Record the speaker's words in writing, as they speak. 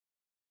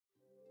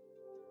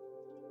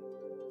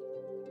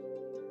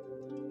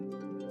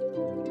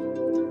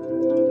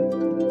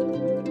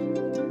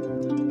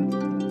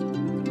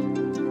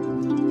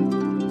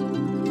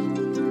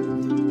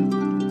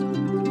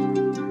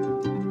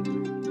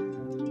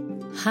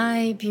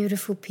Hi,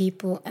 beautiful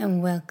people,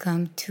 and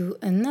welcome to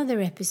another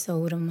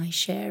episode of my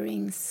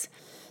sharings.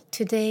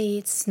 Today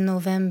it's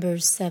November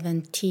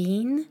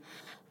 17,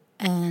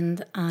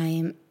 and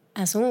I'm,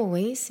 as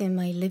always, in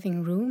my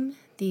living room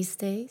these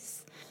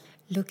days,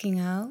 looking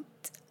out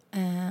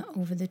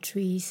over the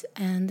trees,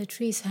 and the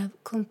trees have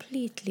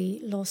completely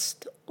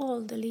lost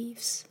all the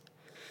leaves.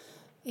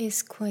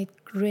 It's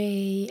quite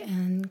grey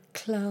and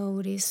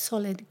cloudy,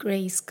 solid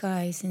grey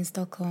skies in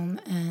Stockholm,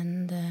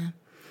 and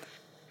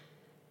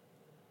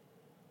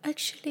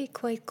actually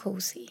quite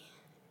cozy.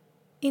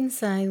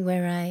 Inside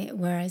where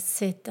I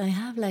sit, I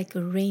have like a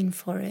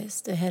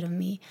rainforest ahead of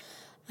me.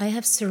 I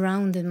have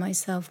surrounded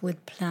myself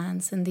with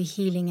plants and the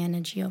healing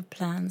energy of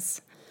plants.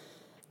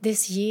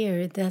 This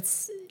year,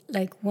 that's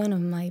like one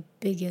of my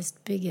biggest,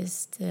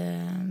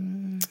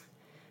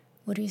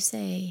 what do you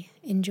say,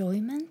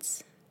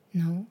 enjoyments?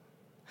 No?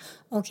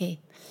 Okay,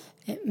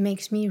 it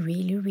makes me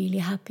really, really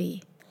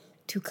happy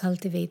to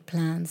cultivate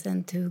plants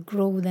and to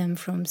grow them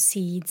from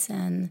seeds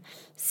and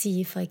see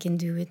if I can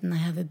do it. And I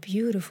have a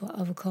beautiful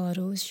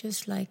avocado. It's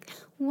just like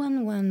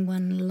one long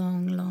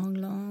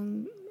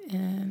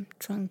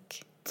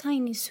trunk,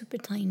 tiny, super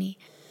tiny,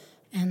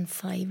 and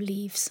 5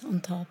 leaves on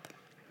top.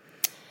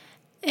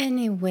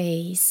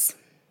 Anyways,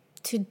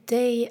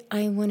 today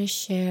I want to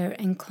share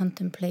and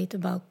contemplate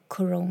about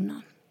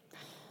Corona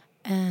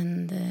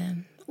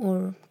and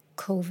or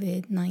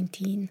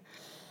COVID-19.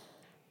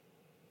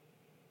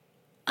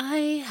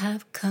 I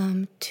have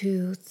come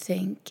to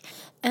think,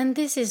 and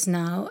this is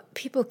now,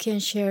 people can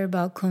share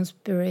about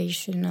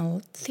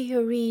conspirational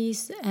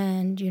theories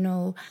and,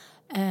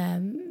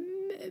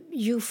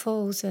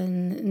 UFOs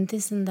and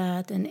this and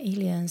that and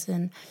aliens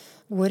and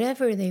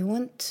whatever they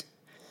want.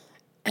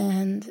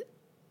 And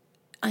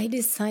I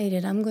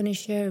decided I'm going to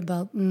share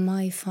about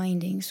my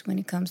findings when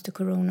it comes to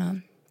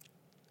Corona,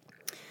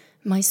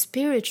 my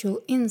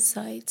spiritual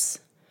insights.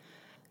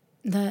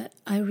 That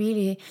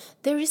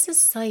there is a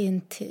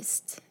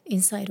scientist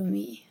inside of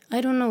me. I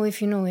don't know if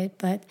you know it,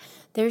 but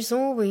there's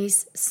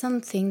always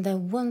something that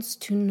wants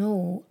to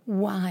know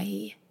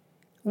why.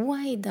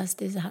 Why does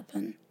this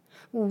happen?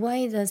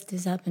 Why does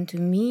this happen to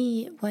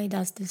me? Why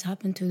does this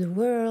happen to the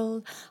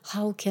world?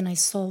 How can I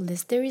solve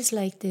this? There is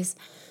like this,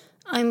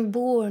 I'm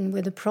born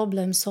with a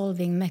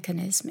problem-solving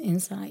mechanism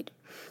inside.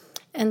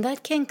 And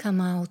that can come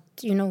out,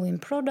 in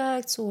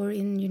products or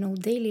in,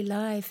 daily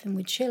life and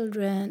with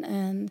children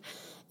and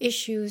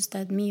issues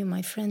that me and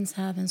my friends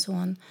have and so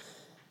on.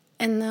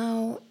 And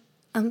now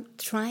I'm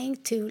trying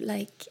to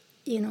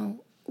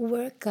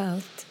work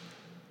out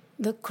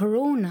the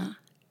Corona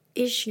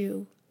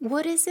issue.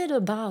 What is it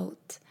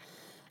about?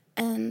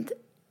 And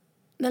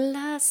the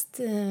last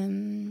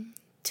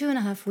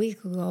 2.5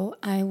 weeks ago,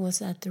 I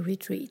was at the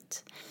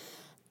retreat.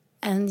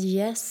 And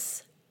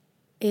yes,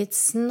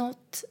 it's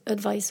not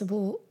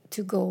advisable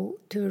to go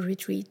to a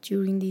retreat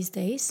during these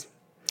days.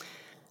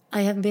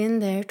 I have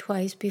been there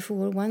twice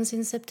before, once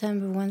in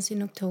September, once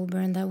in October,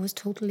 and that was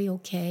totally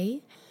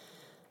okay.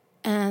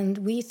 And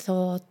we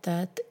thought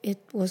that it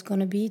was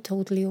going to be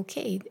totally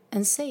okay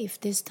and safe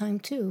this time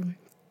too.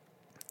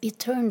 It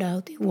turned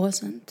out it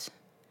wasn't.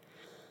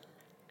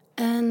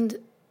 And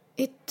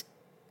it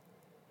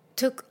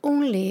took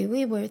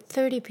we were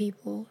 30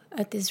 people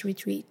at this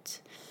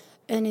retreat.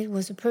 And it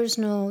was a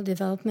personal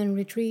development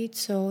retreat,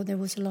 so there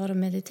was a lot of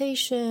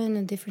meditation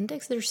and different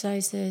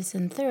exercises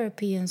and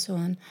therapy and so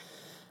on.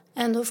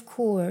 And of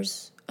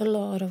course, a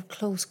lot of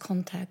close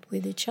contact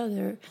with each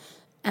other.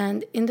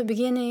 And in the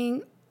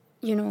beginning,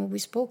 we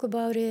spoke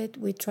about it,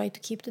 we tried to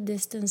keep the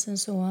distance and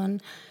so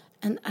on.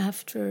 And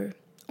after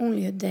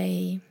only a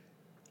day,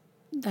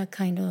 that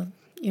kind of,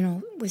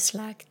 we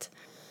slacked.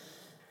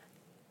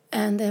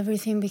 And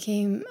everything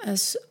became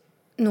as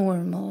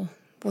normal,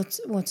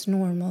 what's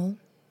normal.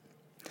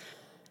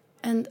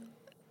 And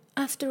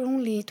after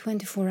only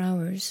 24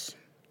 hours,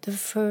 the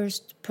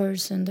first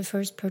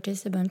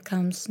participant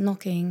comes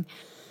knocking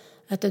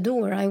at the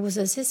door. I was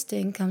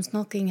assisting, comes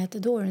knocking at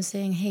the door and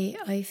saying, hey,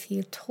 I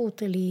feel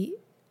totally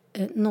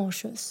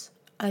nauseous.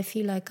 I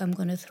feel like I'm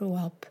going to throw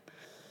up.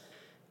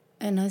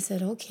 And I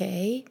said,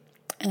 okay,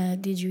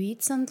 did you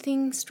eat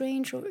something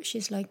strange? Or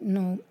she's like,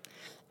 no.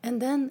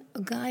 And then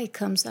a guy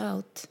comes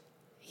out.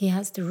 He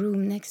has the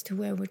room next to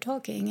where we're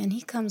talking. And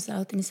he comes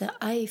out and he said,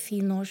 I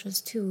feel nauseous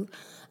too.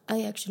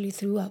 I actually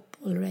threw up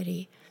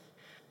already.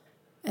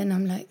 And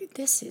I'm like,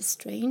 this is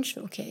strange.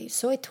 Okay,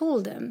 so I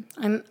told them,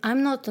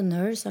 I'm not a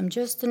nurse, I'm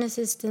just an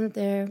assistant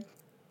there.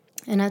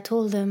 And I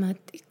told them that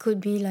it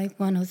could be like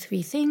one of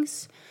 3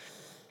 things.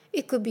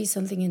 It could be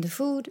something in the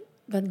food,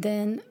 but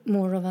then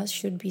more of us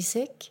should be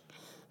sick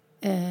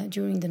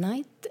during the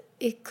night.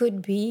 It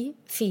could be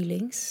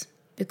feelings,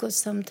 because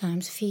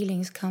sometimes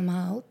feelings come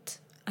out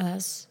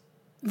as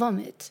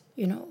vomit,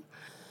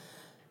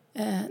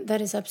 That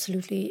is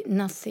absolutely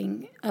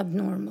nothing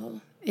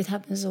abnormal. It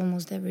happens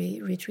almost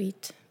every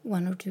retreat.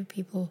 1 or 2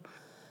 people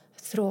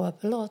throw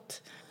up a lot.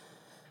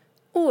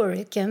 Or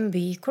it can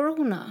be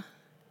Corona.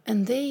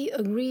 And they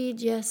agreed,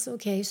 yes,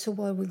 okay, so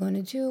what are we going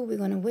to do? We're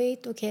going to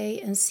wait,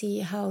 okay, and see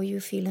how you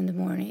feel in the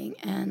morning.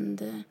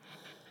 And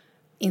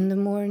in the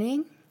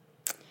morning,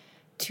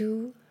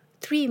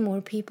 3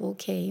 more people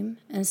came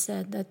and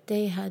said that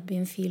they had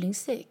been feeling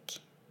sick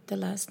the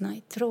last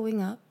night,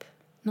 throwing up,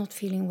 not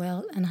feeling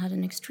well, and had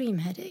an extreme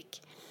headache.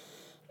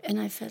 And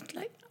I felt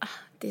like,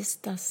 this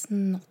does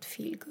not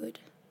feel good,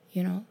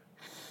 you know.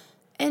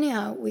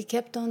 Anyhow, we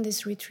kept on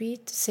this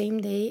retreat. Same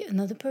day,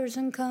 another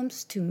person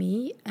comes to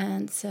me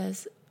and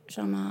says,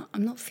 Shama,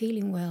 I'm not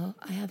feeling well.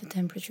 I have a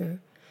temperature.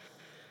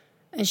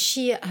 And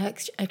she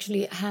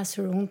actually has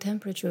her own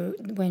temperature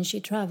when she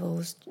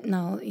travels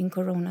now in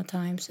Corona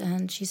times.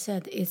 And she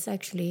said it's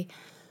actually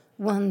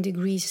 1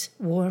 degree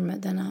warmer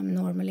than I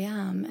normally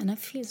am. And I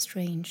feel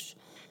strange.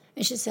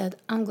 And she said,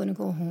 I'm going to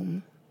go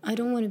home. I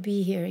don't want to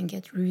be here and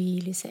get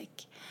really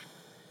sick.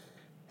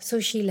 So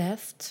she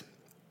left.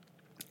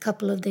 A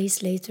couple of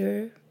days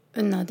later,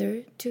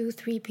 another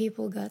 2-3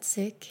 people got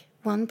sick.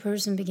 One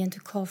person began to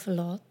cough a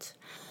lot.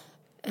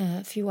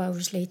 A few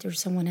hours later,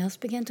 someone else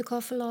began to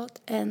cough a lot.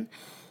 And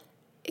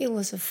it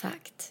was a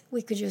fact.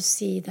 We could just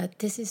see that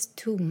this is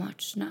too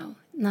much now.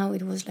 Now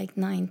it was like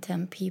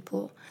 9-10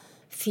 people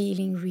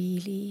feeling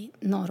really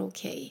not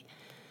okay.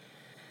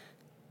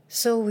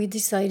 So we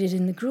decided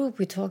in the group,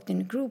 we talked in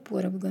the group,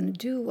 what are we going to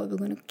do? What are we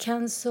going to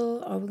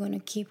cancel? Are we going to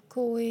keep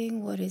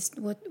going? What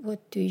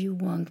do you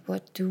want?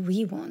 What do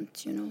we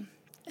want, you know?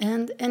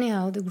 And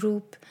anyhow, the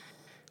group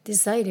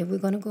decided we're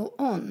going to go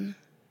on.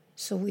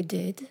 So we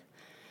did.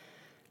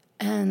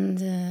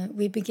 And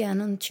we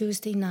began on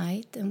Tuesday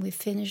night and we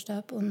finished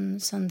up on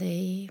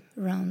Sunday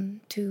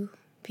around 2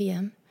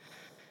 p.m.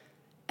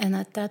 And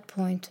at that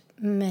point,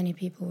 many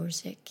people were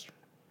sick.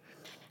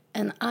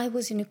 And I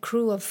was in a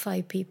crew of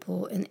 5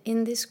 people. And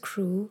in this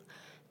crew,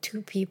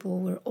 2 people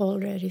were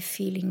already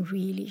feeling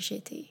really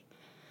shitty.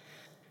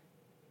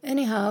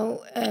 Anyhow,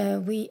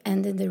 we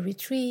ended the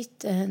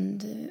retreat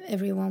and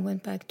everyone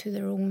went back to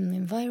their own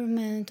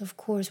environment. Of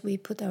course, we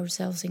put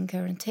ourselves in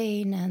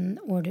quarantine and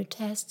ordered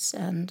tests.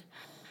 And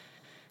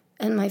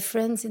my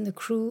friends in the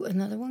crew,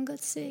 another one got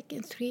sick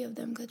and 3 of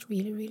them got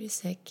really, really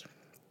sick.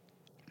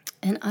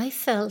 And I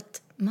felt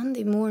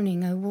Monday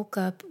morning, I woke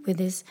up with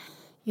this,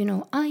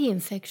 eye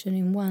infection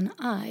in one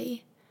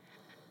eye.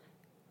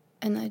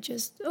 And I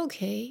just,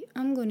 okay,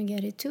 I'm going to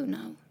get it too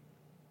now.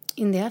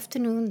 In the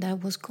afternoon,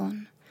 that was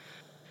gone.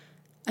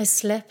 I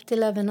slept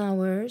 11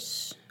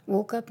 hours,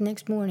 woke up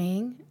next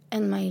morning,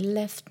 and my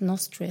left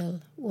nostril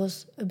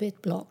was a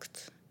bit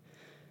blocked.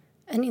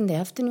 And in the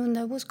afternoon,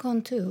 that was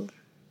gone too.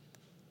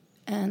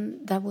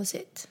 And that was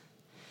it.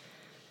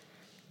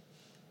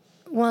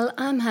 While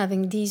I'm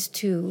having these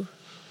 2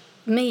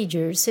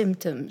 major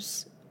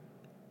symptoms,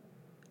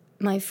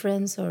 my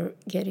friends are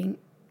getting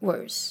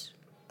worse.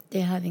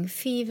 They're having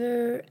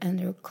fever and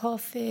they're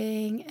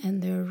coughing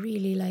and they're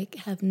really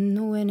have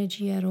no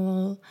energy at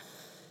all.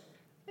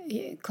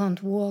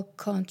 Can't walk,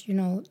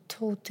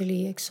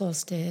 totally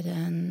exhausted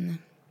and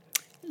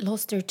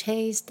lost their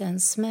taste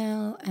and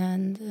smell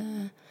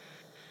and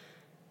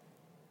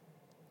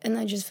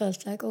I just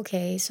felt like,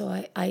 okay,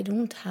 so I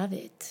don't have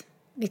it.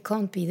 It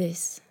can't be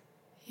this,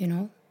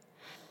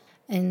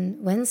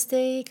 And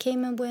Wednesday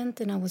came and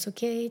went, and I was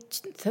okay.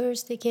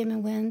 Thursday came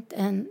and went,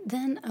 and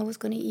then I was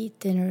going to eat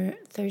dinner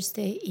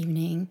Thursday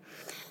evening.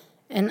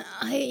 And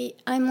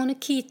I'm on a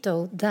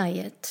keto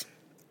diet,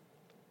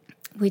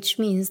 which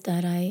means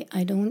that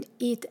I don't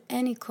eat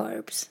any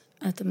carbs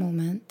at the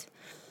moment.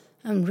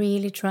 I'm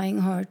really trying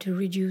hard to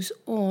reduce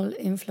all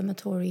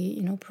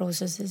inflammatory,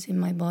 processes in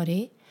my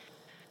body.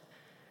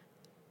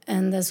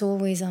 And as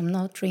always, I'm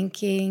not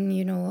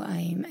drinking,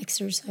 I'm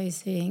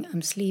exercising,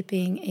 I'm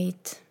sleeping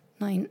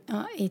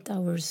 8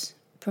 hours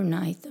per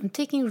night. I'm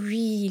taking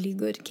really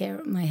good care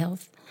of my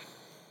health.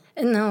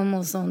 And now I'm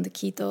also on the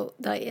keto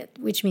diet,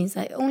 which means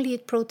I only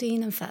eat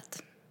protein and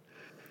fat.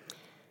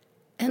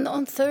 And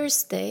on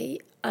Thursday,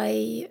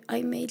 I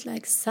made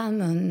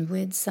salmon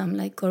with some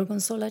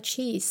gorgonzola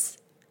cheese.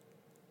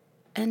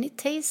 And it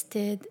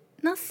tasted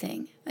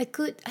nothing. I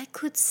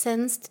could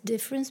sense the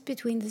difference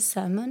between the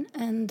salmon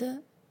and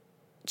the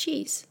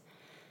cheese.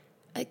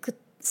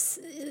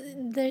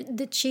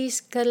 The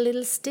cheese got a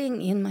little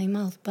sting in my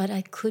mouth, but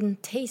I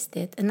couldn't taste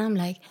it. And I'm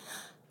like,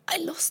 I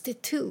lost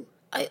it too.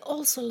 I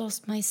also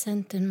lost my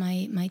scent and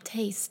my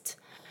taste.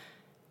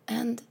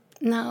 And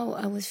now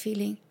I was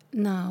feeling,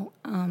 now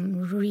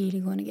I'm really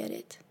going to get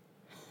it.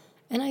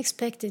 And I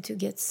expected to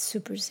get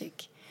super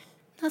sick.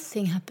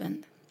 Nothing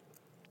happened.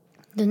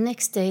 The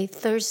next day,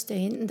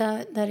 Thursday,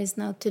 that is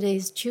now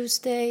today's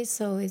Tuesday,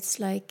 so it's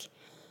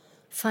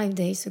 5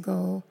 days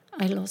ago.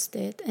 I lost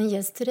it. And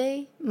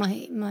yesterday,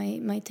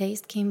 my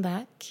taste came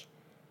back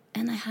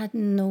and I had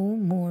no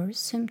more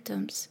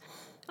symptoms.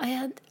 I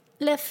had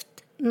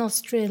left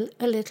nostril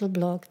a little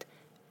blocked,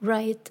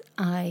 right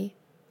eye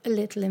a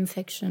little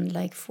infection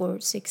for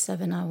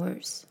 6-7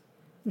 hours.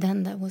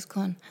 Then that was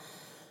gone.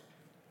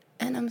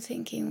 And I'm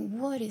thinking,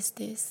 what is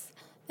this?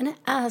 And I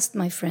asked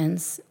my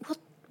friends, what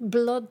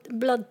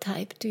blood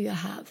type do you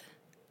have?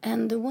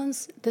 And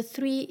the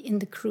 3 in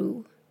the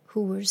crew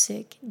who were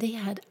sick, they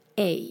had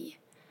A.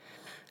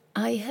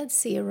 I had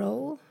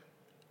 0,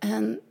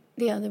 and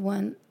the other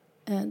one,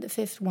 the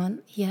 5th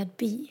one, he had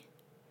B.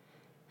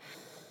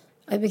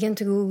 I began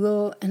to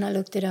Google and I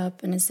looked it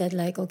up, and it said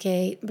like,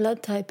 okay,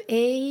 blood type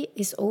A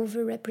is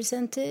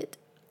overrepresented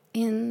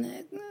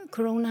in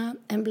corona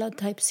and blood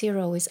type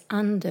 0 is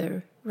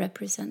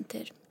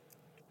underrepresented.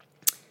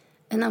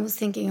 And I was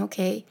thinking,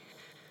 okay,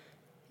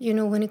 you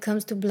know, when it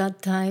comes to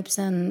blood types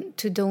and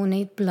to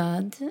donate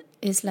blood,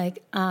 it's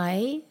like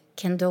I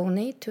can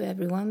donate to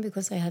everyone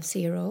because I have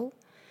 0,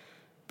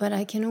 but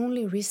I can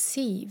only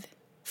receive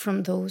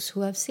from those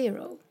who have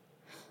 0.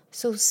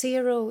 So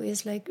 0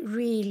 is like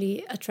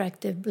really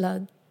attractive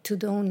blood to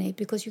donate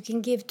because you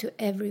can give to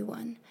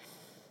everyone.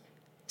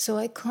 So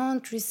I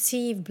can't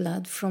receive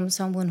blood from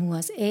someone who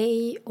has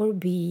A or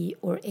B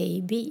or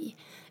AB.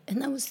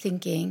 And I was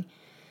thinking,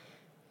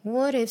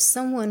 what if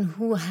someone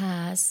who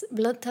has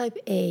blood type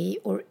A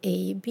or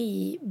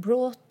AB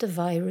brought the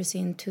virus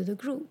into the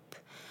group?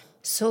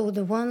 So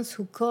the ones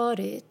who got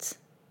it,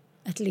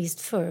 at least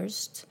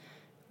first,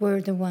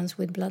 were the ones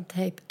with blood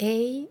type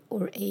A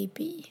or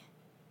AB.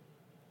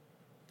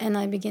 And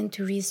I began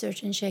to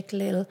research and check a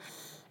little,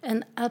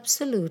 and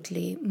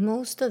absolutely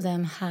most of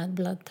them had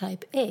blood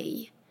type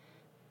A.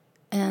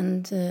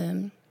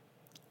 And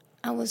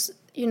I was,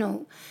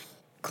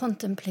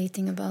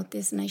 contemplating about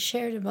this, and I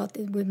shared about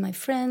it with my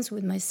friends,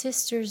 with my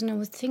sisters, and I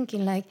was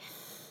thinking like,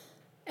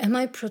 am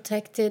I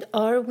protected?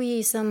 Are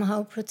we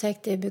somehow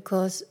protected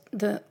because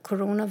the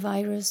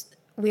coronavirus,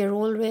 we are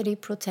already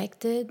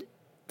protected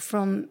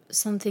from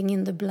something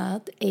in the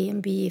blood, A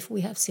and B? If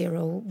we have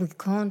 0, we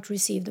can't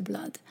receive the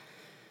blood.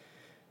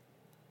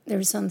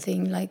 There's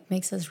something like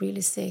makes us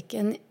really sick.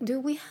 And do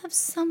we have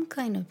some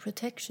kind of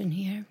protection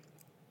here?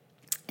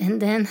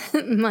 And then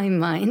my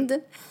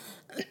mind,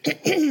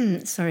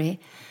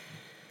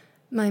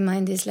 my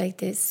mind is like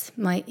this.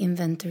 My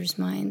inventor's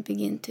mind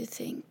begin to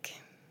think,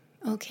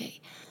 okay,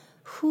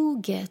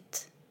 who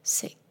get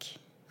sick?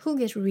 Who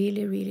get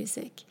really, really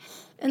sick?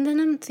 And then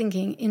I'm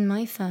thinking, in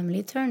my family,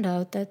 it turned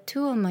out that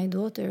 2 of my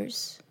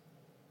daughters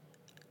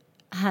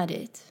had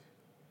it.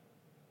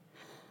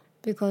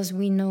 Because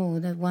we know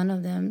that one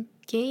of them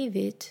gave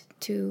it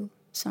to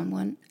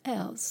someone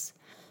else.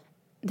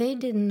 They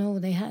didn't know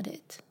they had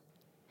it.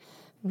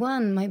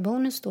 One, my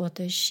bonus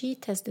daughter, she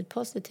tested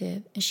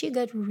positive and she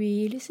got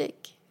really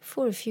sick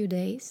for a few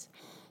days.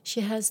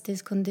 She has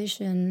this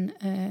condition,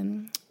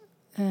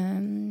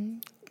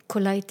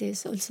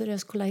 colitis,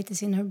 ulcerous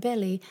colitis in her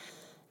belly.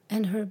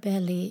 And her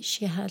belly,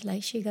 she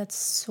got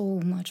so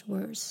much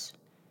worse.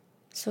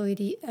 So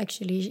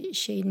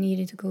she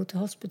needed to go to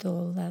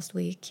hospital last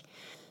week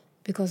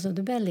because of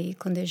the belly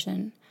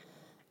condition.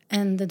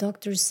 And the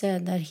doctor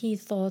said that he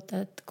thought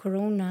that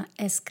corona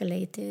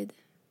escalated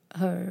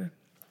her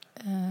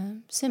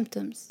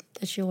symptoms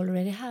that she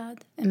already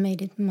had and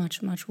made it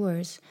much, much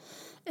worse.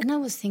 And I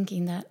was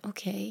thinking that,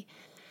 okay,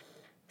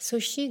 so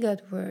she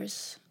got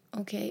worse.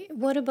 Okay,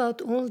 what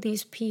about all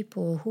these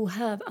people who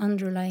have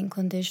underlying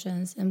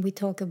conditions? And we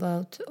talk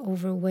about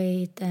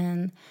overweight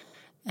and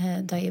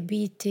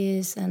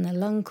diabetes and a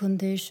lung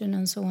condition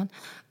and so on.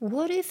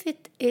 What if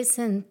it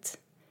isn't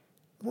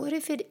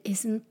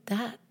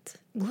that?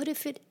 What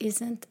if it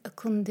isn't a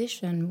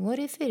condition? What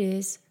if it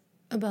is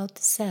about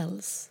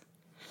cells?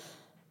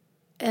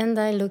 And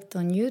I looked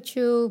on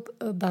YouTube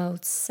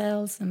about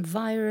cells and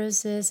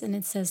viruses, and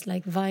it says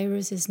like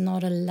virus is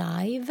not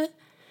alive.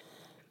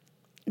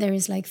 There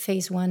is like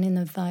phase 1 in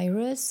a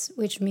virus,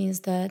 which means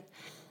that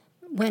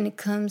when it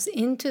comes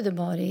into the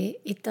body,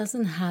 it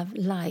doesn't have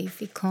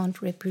life, it can't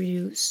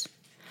reproduce.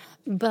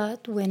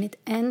 But when it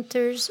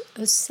enters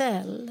a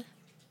cell,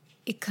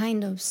 it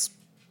kind of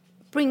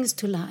brings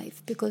to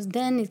life, because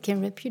then it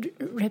can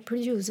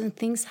reproduce, and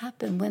things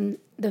happen when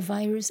the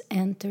virus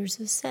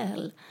enters a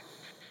cell.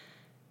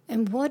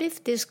 And what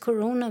if this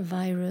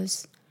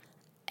coronavirus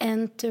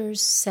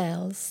enters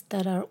cells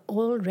that are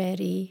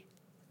already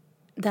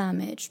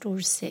damaged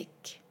or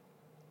sick?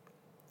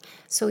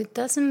 So it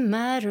doesn't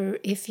matter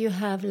if you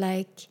have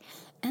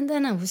and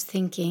then I was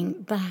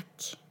thinking back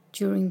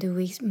during the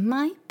weeks,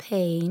 my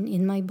pain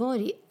in my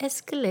body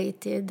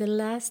escalated the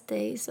last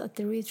days at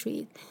the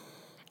retreat.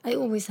 I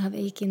always have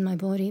ache in my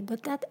body,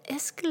 but that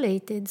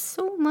escalated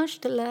so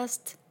much the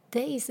last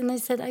days. And I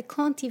said, I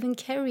can't even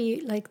carry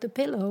the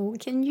pillow.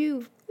 Can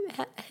you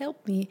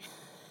help me?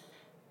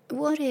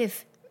 What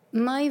if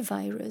my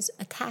virus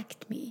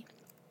attacked me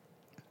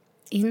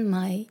in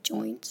my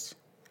joints?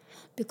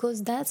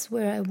 Because that's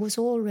where I was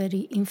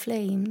already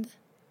inflamed.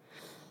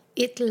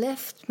 It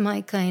left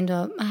I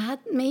had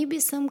maybe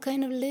some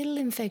kind of little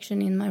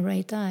infection in my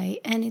right eye,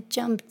 and it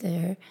jumped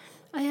there.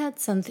 I had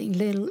something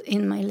little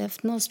in my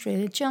left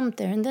nostril, it jumped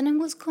there, and then it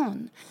was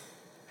gone.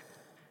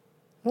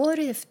 What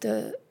if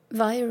the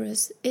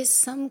virus is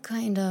some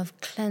kind of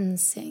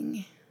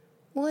cleansing?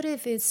 What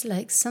if it's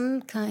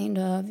some kind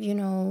of,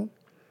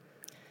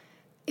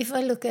 if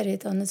I look at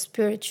it on a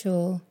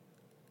spiritual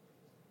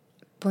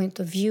point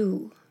of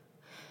view,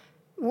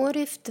 what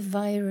if the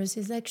virus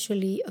is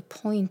actually a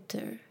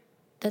pointer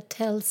that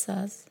tells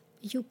us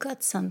you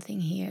got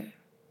something here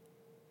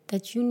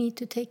that you need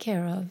to take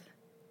care of?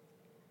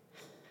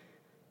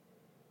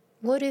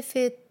 What if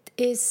it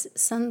is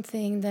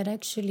something that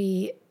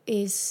actually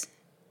is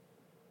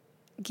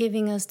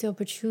giving us the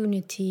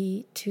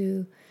opportunity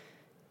to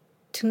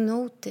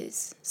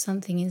notice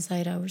something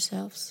inside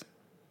ourselves.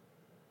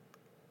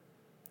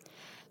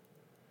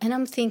 And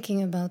I'm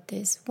thinking about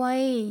this.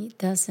 Why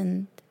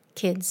doesn't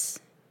kids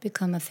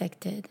become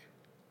affected?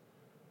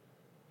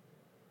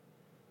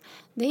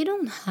 They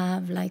don't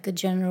have like a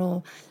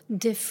general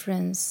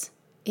difference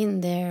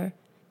in their,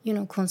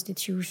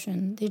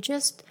 constitution. They're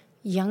just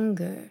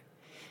younger.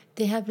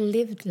 They have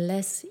lived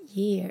less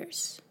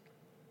years.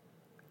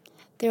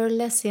 They're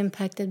less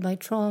impacted by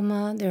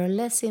trauma. They're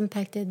less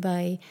impacted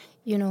by,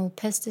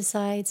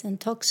 pesticides and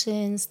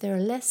toxins. They're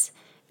less,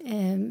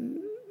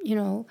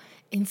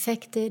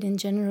 infected in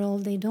general.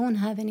 They don't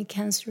have any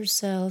cancer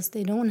cells.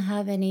 They don't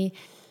have any,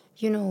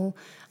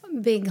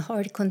 big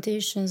heart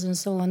conditions and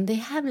so on. They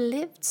have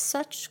lived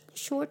such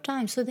short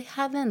time, so they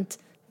haven't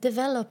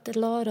developed a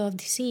lot of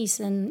disease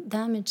and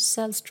damaged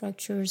cell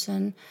structures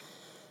and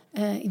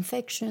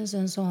infections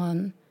and so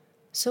on.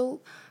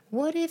 So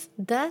what if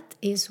that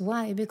is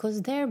why?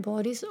 Because their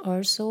bodies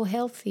are so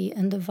healthy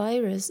and the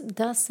virus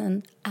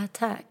doesn't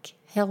attack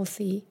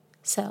healthy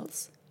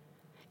cells.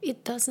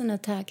 It doesn't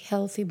attack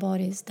healthy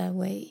bodies that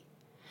way.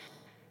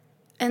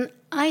 And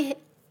I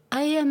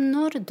am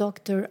not a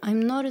doctor,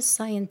 I'm not a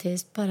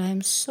scientist, but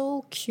I'm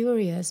so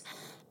curious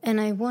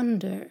and I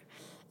wonder.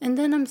 And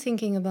then I'm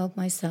thinking about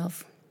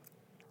myself.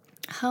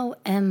 How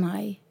am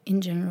I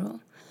in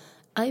general?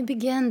 I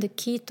began the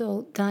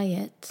keto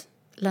diet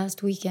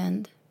last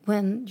weekend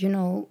when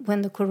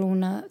the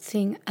corona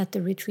thing at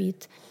the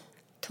retreat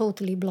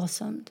totally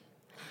blossomed.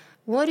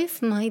 What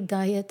if my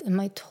diet and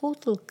my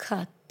total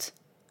cut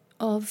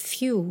of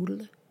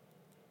fuel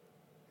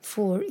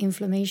for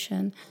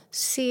inflammation,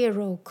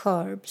 0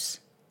 carbs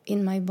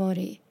in my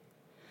body,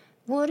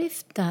 what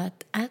if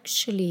that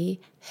actually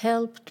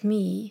helped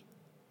me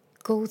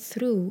go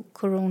through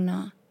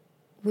corona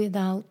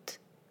without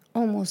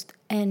almost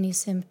any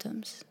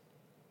symptoms?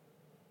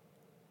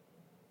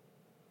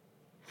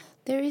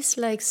 There is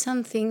like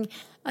something,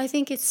 I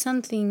think it's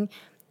something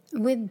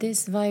with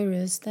this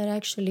virus that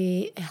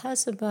actually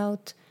has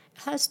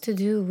to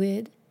do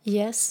with,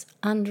 yes,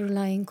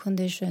 underlying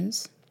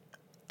conditions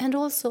and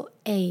also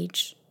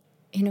age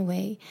in a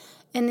way.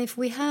 And if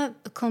we have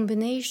a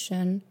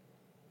combination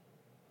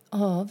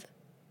of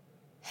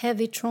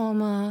heavy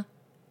trauma,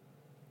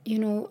 a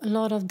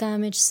lot of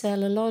damaged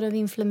cell, a lot of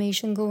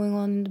inflammation going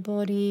on in the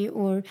body,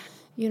 or,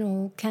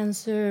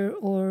 cancer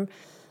or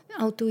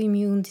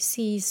autoimmune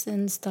disease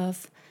and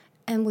stuff,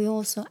 and we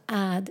also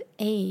add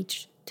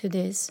age to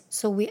this,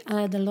 so we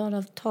add a lot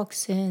of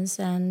toxins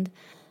and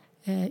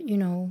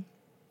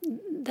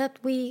that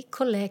we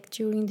collect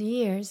during the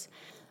years,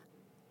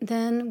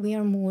 then we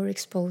are more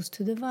exposed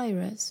to the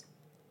virus.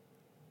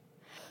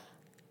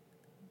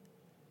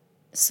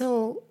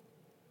 So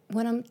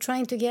what I'm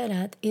trying to get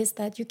at is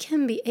that you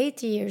can be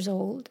 80 years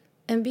old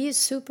and be a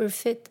super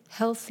fit,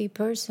 healthy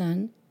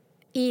person,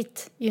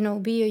 eat,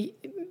 be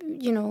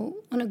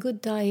on a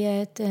good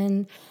diet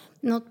and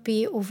not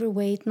be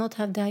overweight, not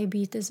have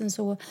diabetes and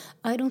so on.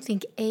 I don't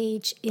think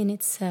age in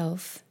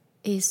itself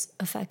is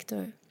a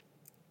factor.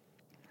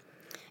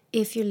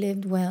 If you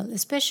lived well,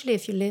 especially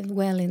if you lived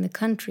well in the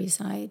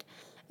countryside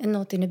and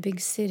not in a big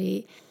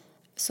city,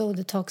 so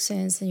the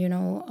toxins,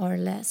 are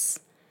less.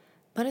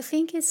 But I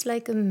think it's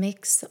like a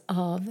mix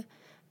of,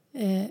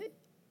 it's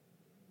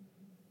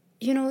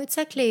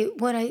actually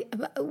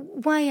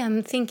why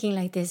I'm thinking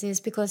like this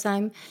is because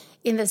I'm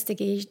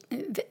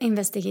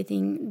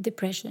investigating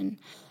depression.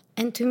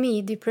 And to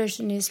me,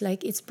 depression is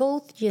like, it's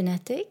both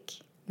genetic,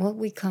 what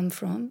we come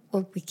from,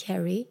 what we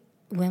carry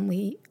when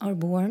we are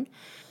born.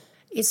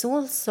 It's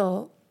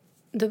also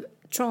the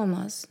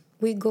traumas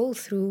we go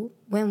through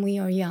when we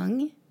are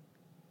young.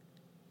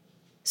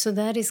 So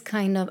that is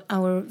kind of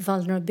our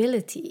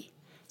vulnerability.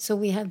 So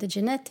we have the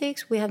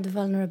genetics, we have the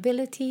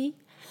vulnerability,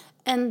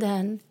 and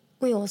then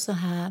we also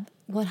have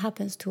what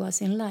happens to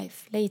us in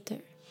life later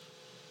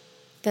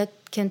that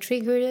can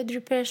trigger a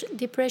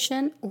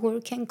depression or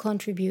can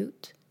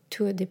contribute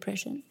to a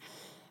depression.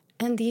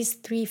 And these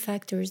 3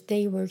 factors,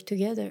 they work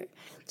together.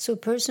 So a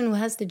person who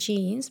has the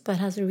genes but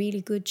has a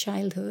really good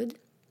childhood,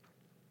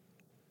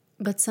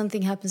 but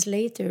something happens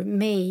later,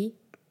 may,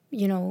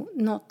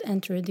 not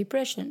enter a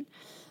depression.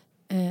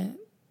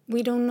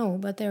 We don't know,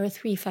 but there are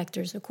 3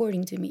 factors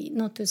according to me,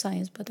 not to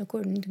science, but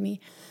according to me.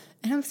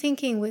 And I'm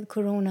thinking with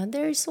corona,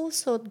 there is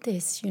also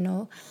this,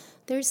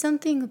 there's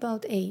something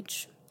about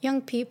age.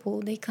 Young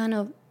people, they kind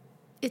of,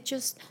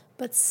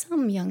 but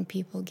some young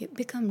people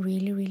become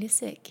really, really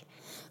sick.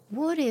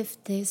 What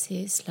if this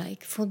is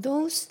like, for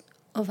those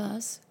of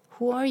us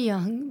who are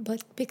young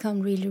but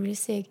become really, really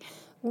sick,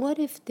 what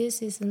if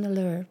this is an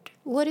alert?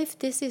 What if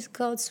this is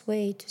God's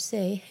way to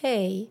say,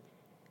 hey,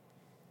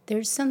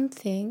 there's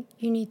something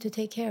you need to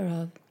take care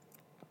of.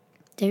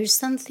 There's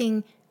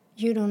something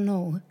you don't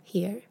know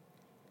here.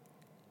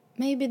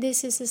 Maybe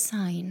this is a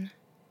sign.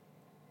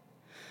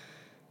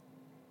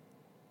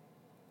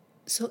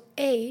 So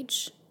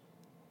age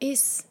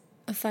is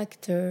a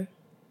factor.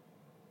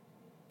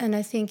 And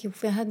I think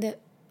if we had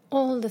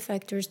all the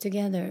factors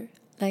together,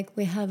 like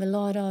we have a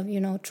lot of,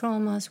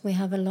 traumas, we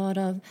have a lot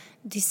of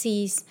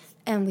disease,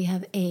 and we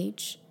have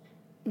age,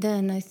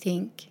 then I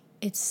think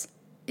it's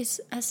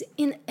as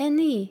in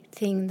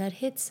anything that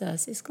hits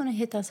us, it's going to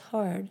hit us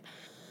hard.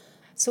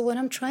 So what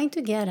I'm trying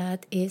to get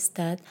at is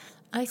that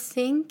I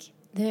think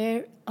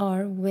there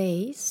are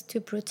ways to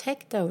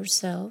protect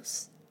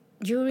ourselves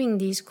during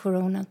these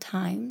corona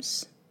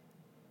times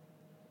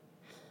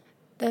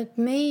that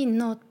may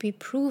not be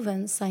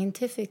proven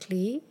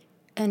scientifically,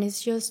 and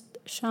it's just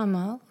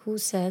Shama who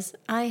says,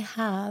 I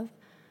have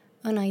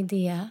an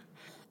idea,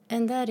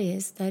 and that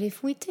is that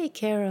if we take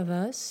care of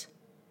us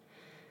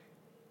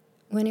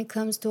when it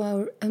comes to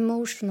our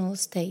emotional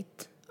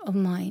state of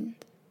mind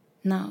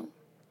now,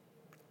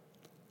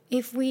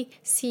 if we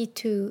see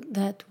to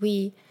that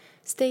we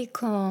stay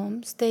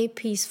calm, stay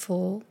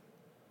peaceful,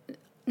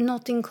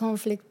 not in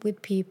conflict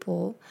with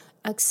people,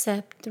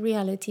 accept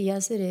reality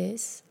as it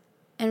is,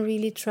 and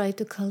really try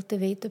to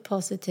cultivate the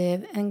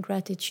positive and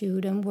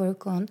gratitude and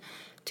work on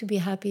to be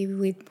happy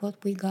with what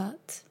we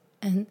got.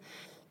 And,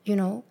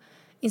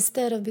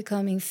 instead of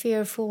becoming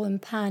fearful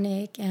and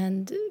panic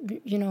and,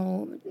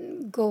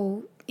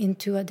 go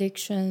into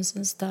addictions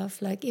and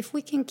stuff, like if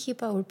we can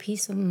keep our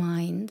peace of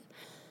mind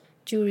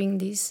during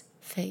this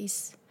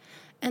phase,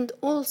 and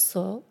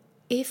also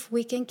if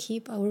we can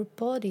keep our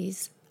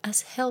bodies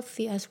as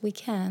healthy as we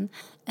can,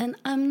 and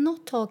I'm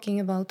not talking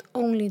about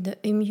only the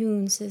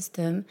immune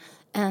system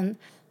and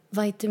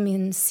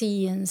vitamin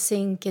C and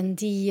zinc and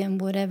D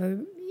and whatever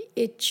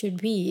it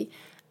should be,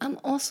 I'm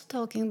also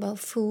talking about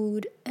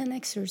food and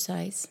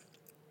exercise,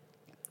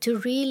 to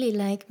really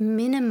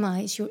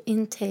minimize your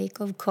intake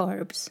of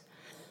carbs,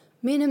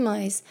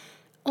 minimize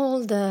all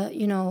the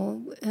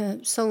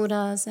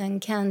sodas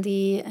and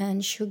candy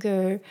and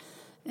sugar,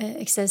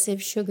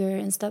 excessive sugar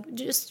and stuff.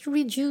 Just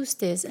reduce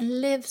this and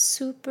live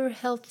super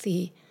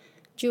healthy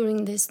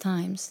during these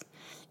times.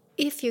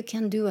 If you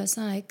can do as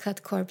I,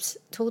 cut carbs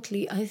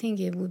totally, I think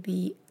it would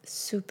be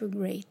super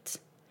great.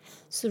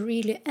 So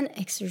really, and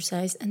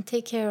exercise and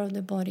take care of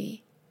the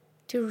body,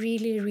 to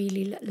really,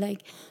 really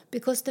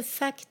because the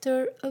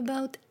factor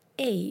about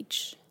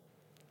age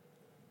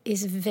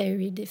is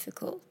very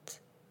difficult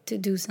to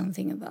do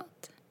something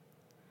about.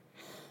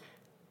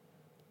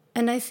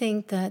 And I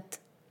think that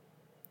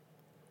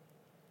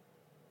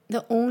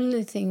the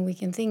only thing we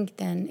can think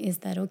then is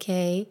that,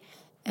 okay,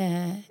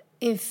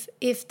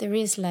 if there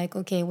is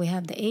we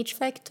have the age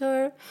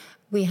factor,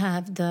 we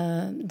have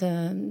the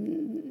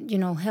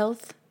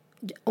health,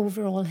 the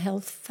overall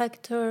health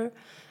factor,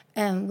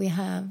 and we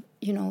have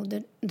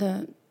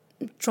the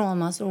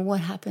traumas or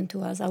what happened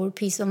to us, our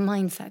peace of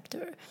mind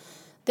factor.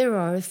 There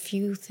are a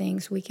few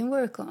things we can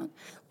work on.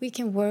 We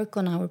can work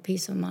on our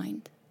peace of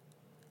mind,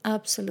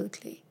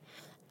 absolutely.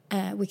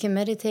 We can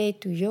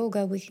meditate, do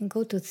yoga, we can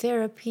go to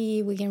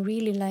therapy, we can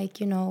really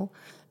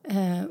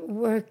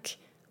work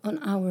on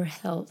our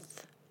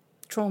health.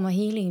 Trauma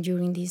healing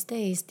during these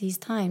days, these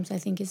times, I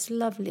think it's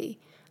lovely.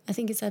 I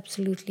think it's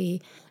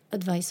absolutely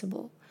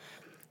advisable.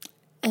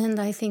 And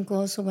I think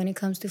also when it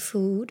comes to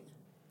food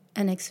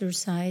and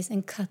exercise,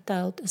 and cut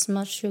out as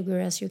much sugar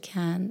as you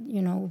can,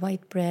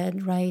 white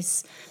bread,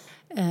 rice,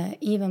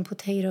 even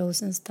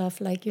potatoes and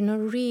stuff,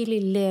 really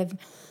live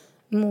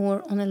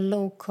more on a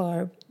low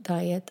carb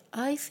diet.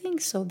 I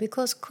think so,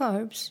 because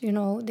carbs,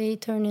 they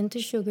turn into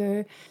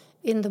sugar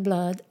in the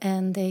blood,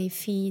 and they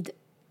feed,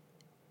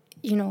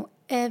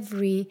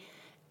 every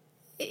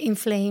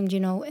inflamed,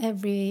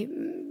 every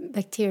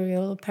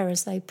bacterial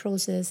parasite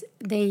process,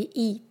 they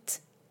eat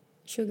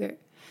sugar.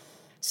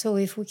 So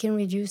if we can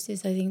reduce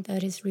this, I think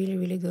that is really,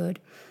 really good.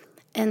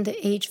 And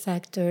the age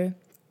factor,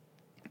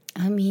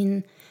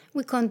 we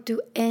can't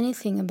do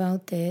anything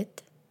about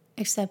it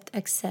except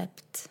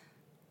accept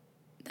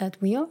that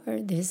we are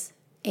this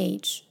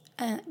age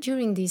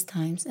during these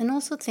times, and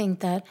also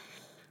think that,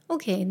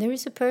 okay, there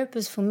is a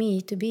purpose for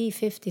me to be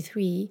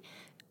 53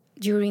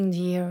 during the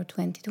year of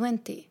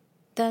 2020.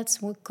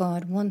 That's what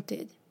God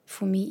wanted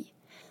for me.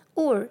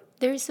 Or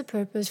there is a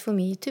purpose for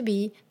me to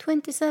be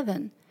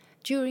 27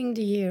 during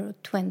the year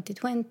of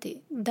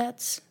 2020.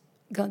 That's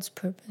God's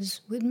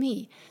purpose with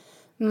me.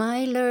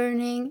 My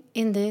learning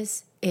in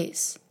this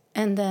is,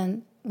 and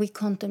then we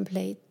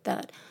contemplate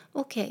that,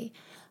 okay,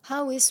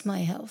 how is my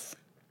health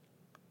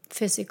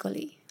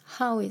physically?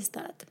 How is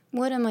that?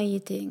 What am I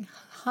eating?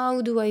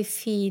 How do I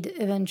feed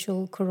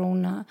eventual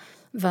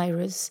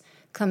coronavirus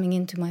coming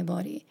into my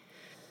body?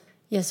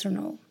 Yes or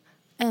no?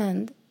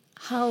 And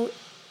how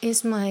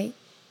is my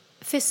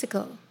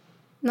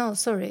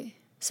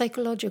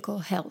psychological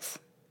health?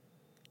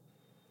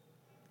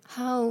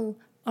 How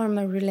are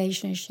my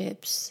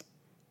relationships?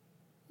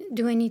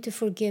 Do I need to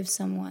forgive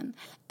someone?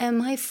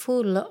 Am I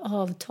full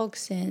of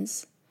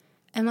toxins?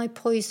 Am I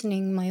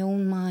poisoning my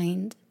own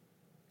mind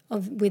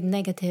with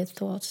negative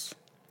thoughts?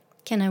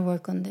 Can I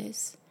work on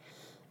this?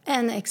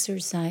 And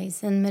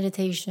exercise and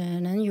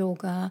meditation and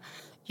yoga,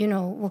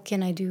 what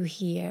can I do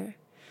here?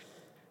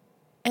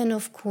 And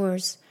of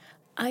course,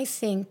 I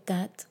think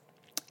that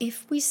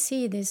if we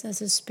see this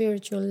as a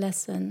spiritual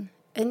lesson,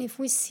 and if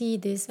we see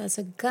this as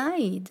a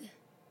guide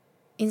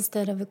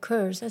instead of a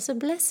curse, as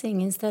a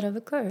blessing instead of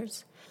a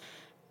curse.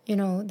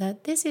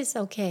 That this is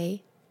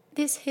okay,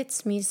 this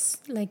hits me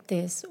like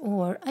this,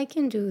 or I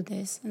can do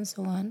this, and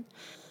so on.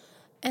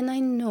 And I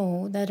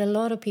know that a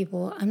lot of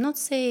people, I'm not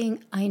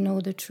saying I know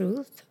the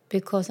truth,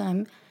 because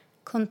I'm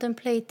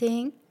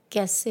contemplating,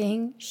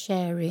 guessing,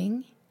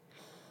 sharing.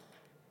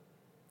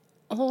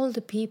 All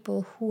the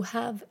people who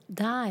have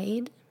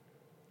died,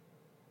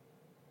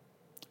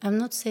 I'm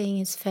not saying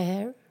it's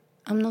fair.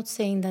 I'm not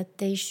saying that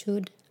they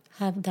should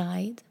have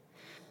died.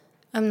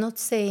 I'm not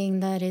saying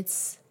that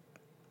it's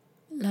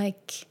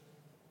like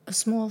a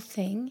small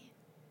thing.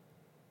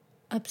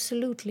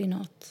 Absolutely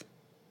not.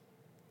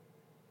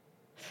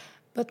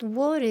 But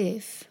what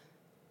if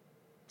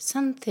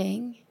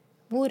something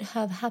would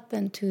have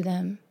happened to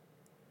them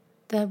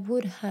that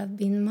would have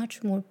been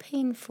much more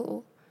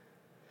painful?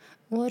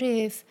 What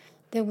if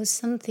there was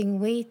something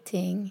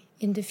waiting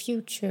in the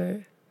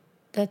future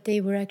that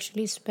they were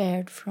actually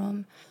spared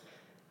from?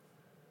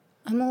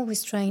 I'm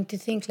always trying to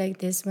think like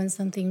this when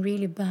something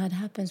really bad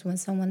happens, when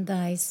someone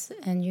dies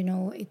and,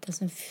 it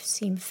doesn't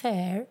seem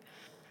fair.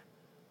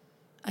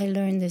 I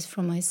learned this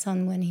from my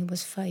son when he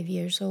was 5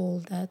 years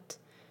old, that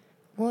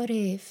what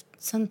if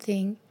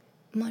something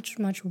much,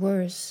 much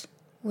worse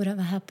would have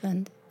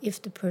happened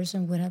if the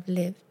person would have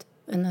lived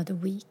another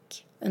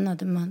week,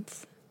 another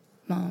month?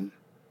 Mom,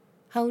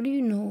 how do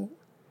you know?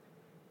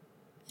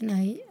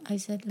 And I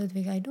said,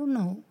 Ludwig, I don't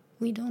know.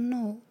 We don't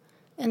know.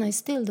 And I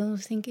still don't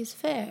think it's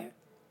fair.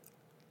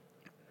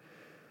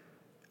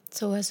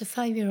 So as a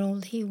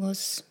 5-year-old, he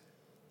was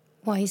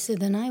wiser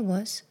than I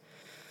was.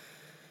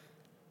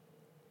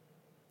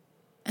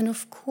 And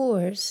of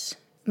course,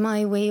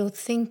 my way of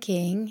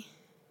thinking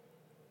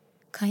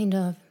kind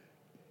of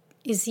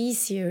is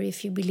easier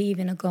if you believe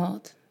in a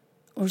God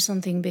or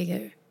something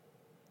bigger.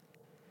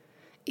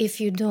 If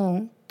you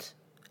don't,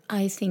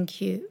 I think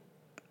you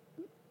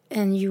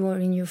are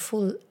in your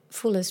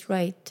fullest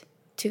right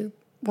to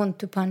want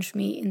to punch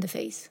me in the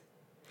face.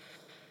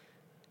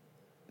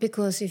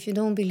 Because if you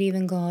don't believe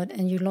in God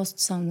and you lost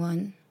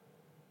someone,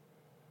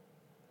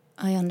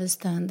 I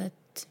understand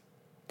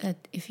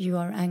that if you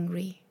are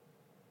angry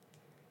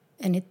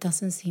and it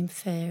doesn't seem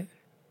fair.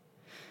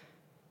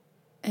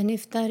 And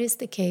if that is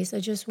the case, I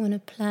just want to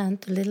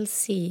plant a little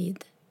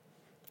seed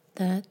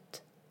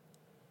that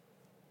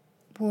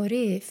what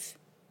if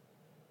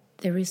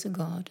there is a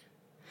God?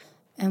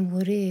 And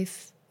what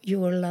if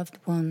your loved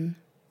one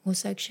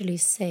was actually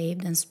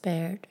saved and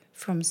spared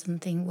from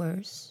something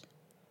worse?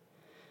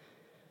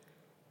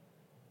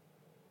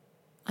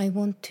 I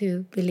want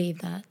to believe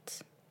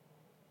that.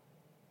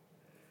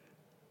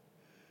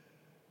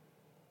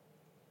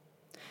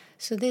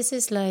 So this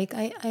is like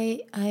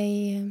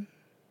I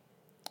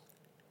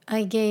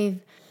gave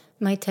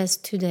my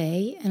test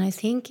today, and I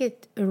think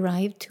it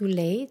arrived too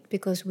late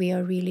because we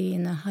are really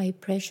in a high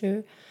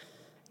pressure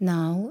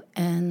now,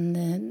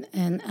 and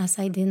as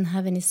I didn't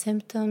have any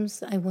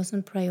symptoms, I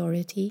wasn't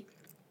priority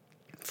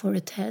for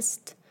a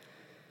test.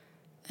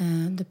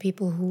 The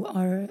people who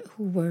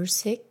were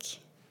sick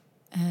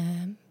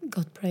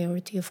got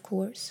priority, of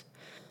course.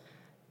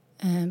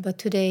 But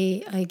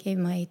today I gave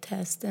my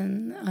test,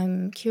 and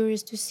I'm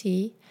curious to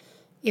see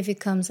if it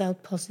comes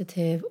out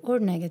positive or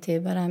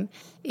negative. But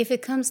if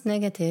it comes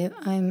negative,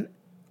 I'm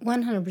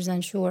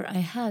 100% sure I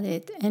had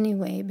it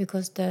anyway,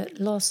 because the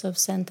loss of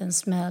scent and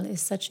smell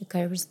is such a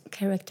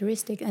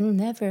characteristic, and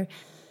never,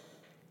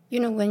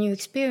 when you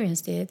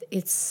experienced it,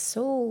 it's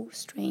so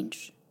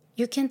strange.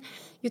 You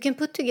can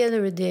put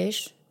together a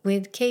dish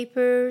with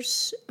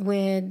capers,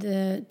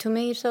 with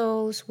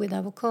tomatoes, with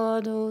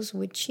avocados,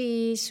 with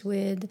cheese,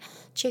 with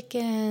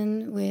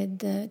chicken,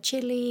 with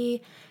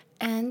chili,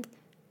 and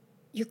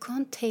you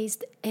can't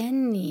taste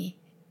any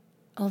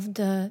of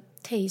the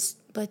taste,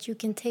 but you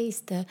can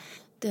taste the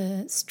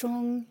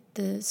strong,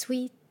 the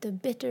sweet, the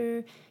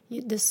bitter,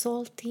 the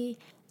salty.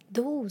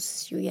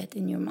 Those you get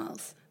in your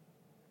mouth.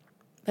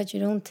 But you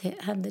don't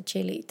have the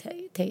chili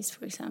taste,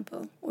 for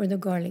example, or the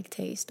garlic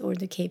taste, or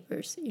the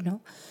capers,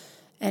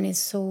 And it's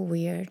so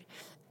weird.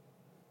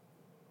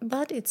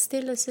 But it's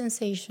still a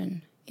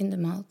sensation in the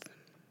mouth.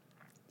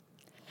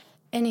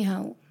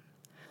 Anyhow,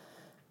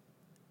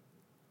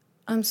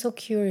 I'm so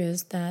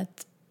curious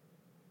that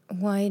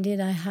why did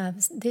I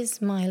have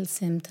these mild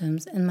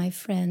symptoms, and my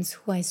friends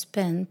who I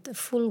spent a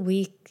full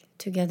week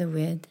together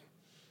with,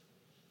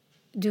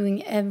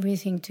 doing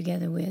everything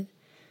together with,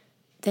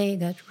 they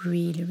got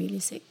really, really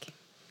sick.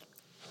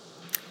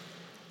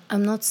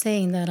 I'm not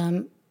saying that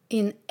I'm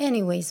in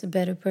any ways a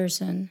better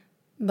person,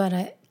 but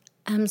I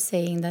am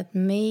saying that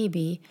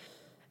maybe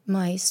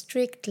my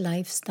strict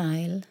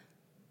lifestyle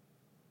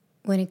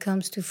when it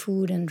comes to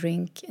food and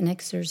drink and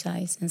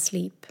exercise and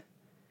sleep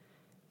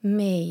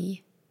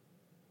may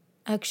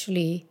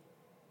actually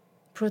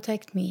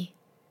protect me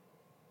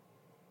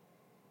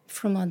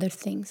from other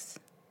things.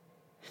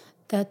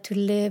 That to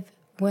live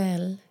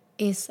well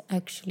is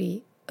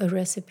actually a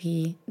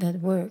recipe that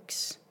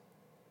works.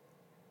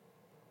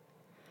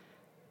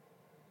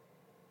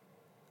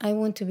 I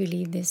want to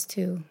believe this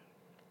too.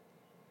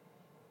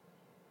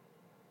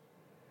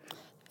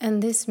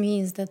 And this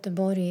means that the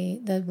body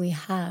that we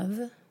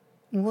have,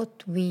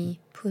 what we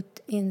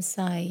put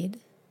inside.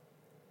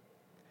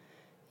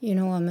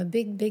 I'm a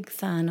big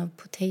fan of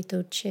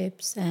potato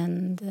chips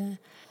and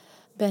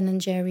Ben and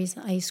Jerry's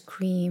ice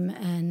cream,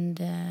 and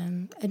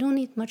I don't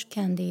eat much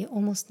candy,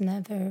 almost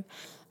never,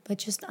 but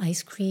just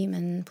ice cream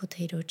and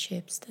potato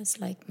chips. That's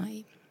like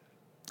my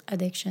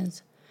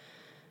addictions.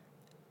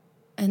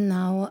 And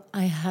now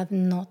I have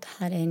not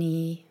had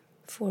any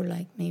for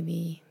like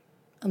maybe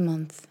a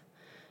month.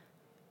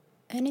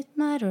 And it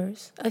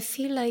matters. I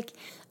feel like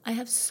I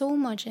have so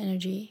much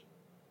energy.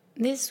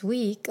 This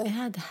week I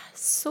had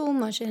so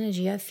much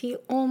energy. I feel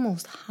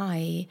almost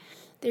high.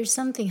 There's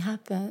something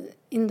happen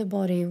in the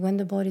body when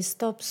the body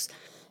stops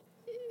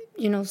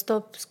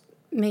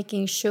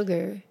making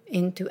sugar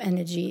into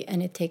energy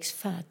and it takes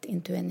fat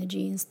into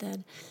energy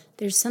instead.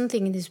 There's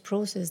something in this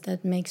process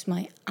that makes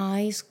my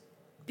eyes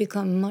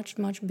become much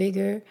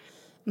bigger.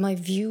 My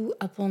view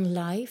upon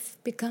life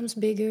becomes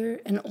bigger,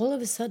 and all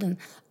of a sudden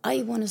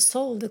I want to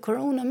solve the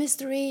corona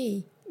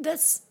mystery.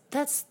 That's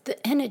the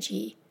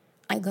energy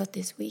I got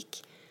this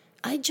week.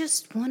 I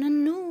just want to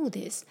know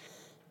this.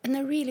 And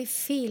I really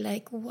feel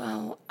like,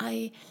 wow,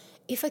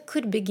 if I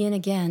could begin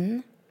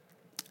again,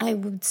 I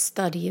would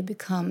study and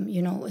become,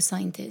 a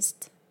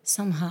scientist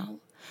somehow.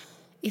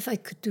 If I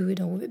could do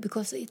it over,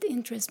 because it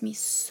interests me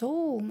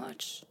so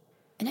much.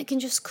 And I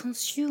can just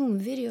consume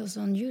videos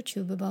on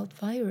YouTube about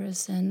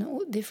virus and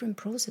all different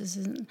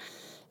processes. And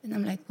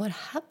I'm like, what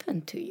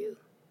happened to you?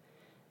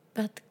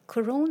 But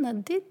Corona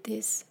did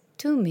this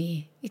to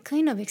me. It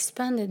kind of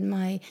expanded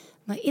my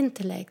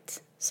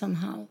intellect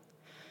somehow.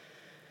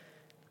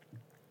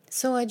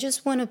 So I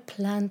just want to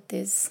plant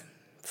this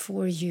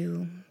for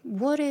you.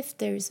 What if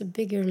there is a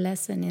bigger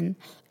lesson in,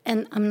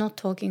 and I'm not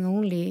talking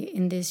only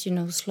in this,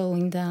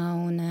 slowing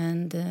down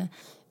and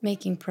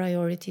making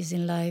priorities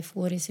in life,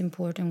 what is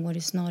important, what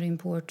is not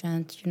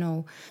important,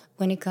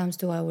 when it comes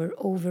to our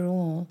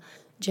overall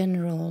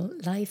general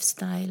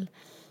lifestyle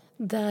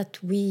that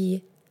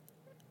we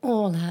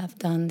all have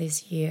done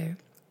this year.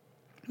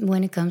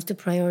 When it comes to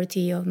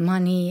priority of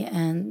money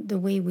and the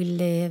way we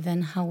live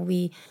and how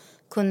we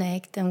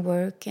connect and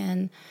work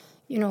and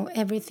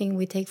everything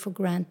we take for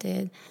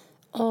granted,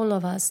 all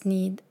of us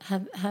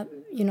have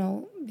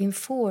been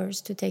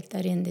forced to take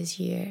that in this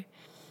year.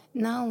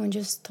 Now I'm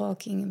just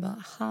talking about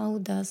how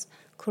does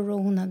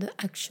corona, the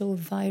actual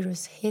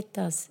virus, hit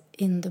us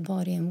in the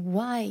body, and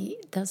why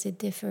does it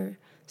differ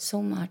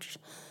so much,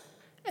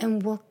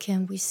 and what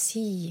can we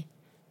see,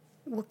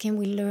 what can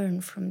we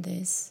learn from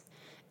this.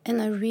 And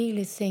I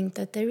really think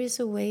that there is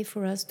a way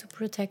for us to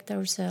protect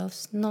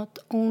ourselves, not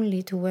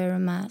only to wear a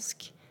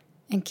mask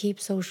and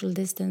keep social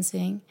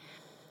distancing.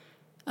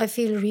 I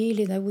feel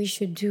really that we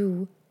should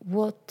do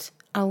what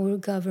our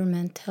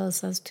government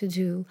tells us to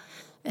do.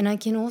 And I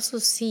can also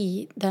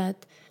see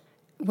that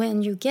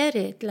when you get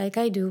it, like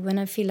I do, when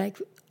I feel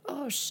like,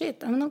 oh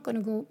shit, I'm not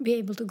going to be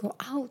able to go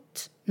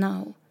out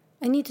now.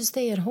 I need to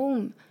stay at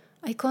home.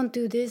 I can't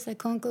do this, I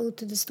can't go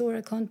to the store,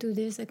 I can't do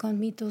this, I can't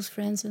meet those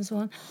friends and so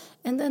on.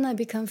 And then I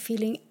become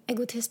feeling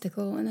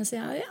egotistical and I say,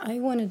 I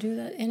want to do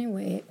that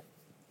anyway.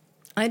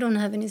 I don't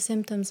have any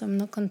symptoms, I'm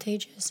not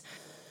contagious.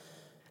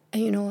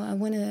 And, I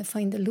want to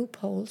find the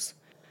loopholes.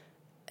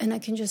 And I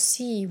can just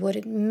see what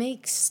it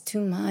makes to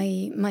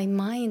my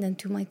mind and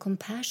to my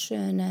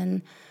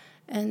compassion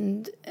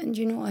and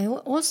I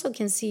also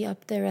can see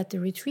up there at the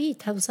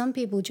retreat how some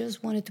people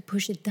just wanted to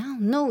push it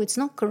down. No, it's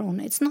not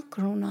corona. It's not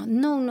corona.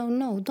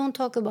 No. Don't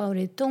talk about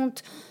it. Don't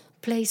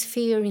place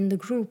fear in the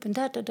group and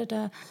da.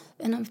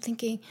 And I'm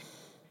thinking,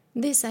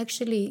 this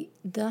actually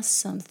does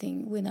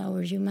something with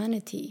our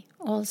humanity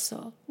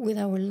also, with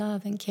our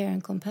love and care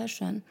and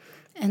compassion.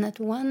 And at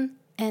one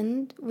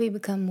end, we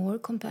become more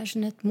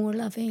compassionate, more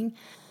loving.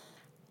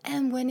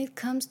 And when it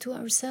comes to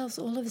ourselves,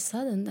 all of a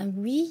sudden, then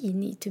we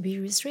need to be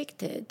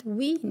restricted.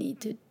 We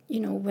need to,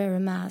 wear a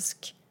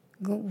mask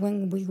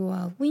when we go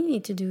out. We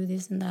need to do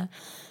this and that.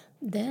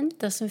 Then it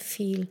doesn't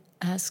feel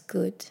as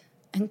good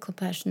and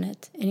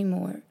compassionate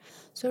anymore.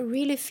 So I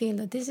really feel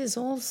that this is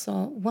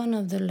also one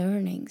of the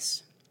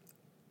learnings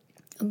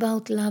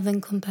about love and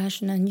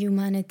compassion and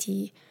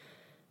humanity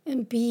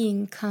and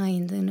being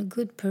kind and a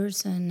good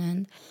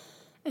person.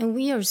 And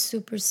we are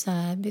super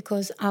sad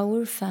because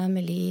our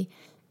family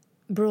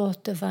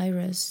brought the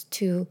virus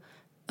to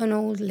an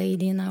old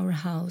lady in our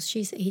house.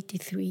 She's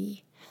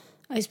 83.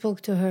 I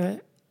spoke to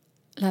her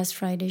last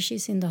Friday.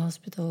 She's in the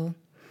hospital.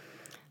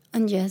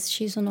 And yes,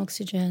 she's on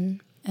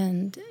oxygen.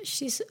 And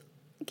she's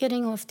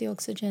getting off the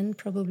oxygen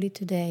probably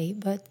today.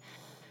 But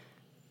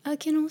I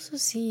can also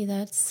see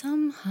that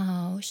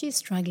somehow she's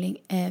struggling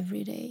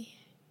every day.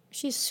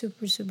 She's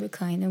super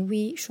kind. And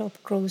we shop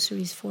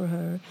groceries for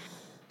her.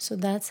 So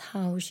that's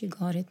how she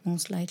got it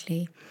most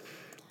likely.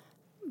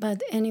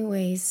 But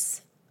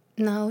anyways,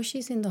 now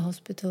she's in the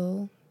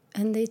hospital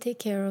and they take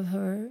care of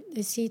her.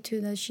 They see to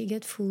that she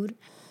gets food.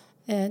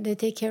 They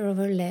take care of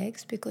her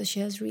legs because she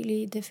has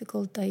really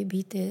difficult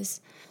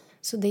diabetes.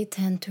 So they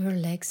tend to her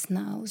legs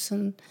now.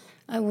 So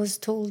I was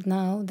told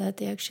now that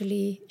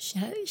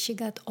she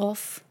got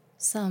off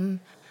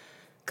some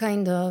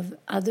kind of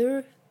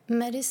other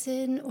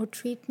medicine or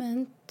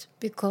treatment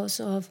because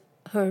of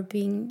her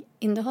being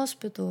in the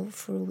hospital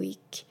for a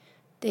week.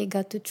 They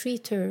got to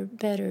treat her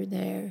better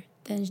there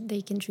than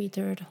they can treat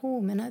her at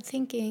home. And I'm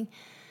thinking,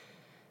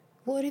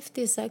 what if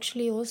this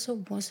actually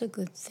also was a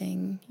good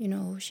thing? You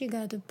know, she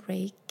got a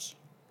break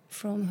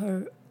from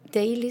her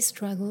daily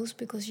struggles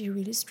because she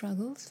really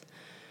struggles.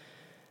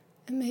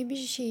 And maybe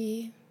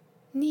she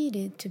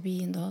needed to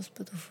be in the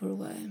hospital for a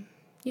while.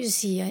 You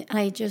see,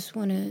 I just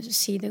want to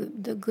see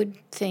the good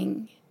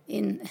thing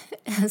in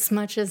as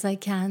much as I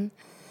can.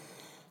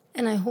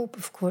 And I hope,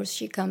 of course,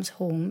 she comes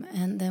home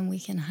and then we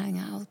can hang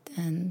out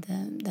and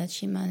that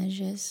she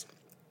manages.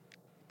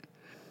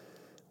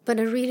 But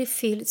I really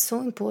feel it's so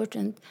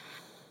important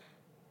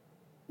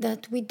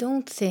that we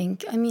don't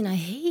think, I mean, I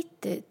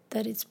hate it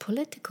that it's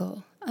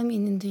political. I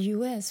mean, in the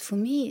US, for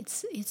me,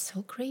 it's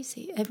so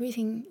crazy.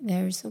 Everything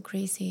there is so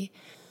crazy.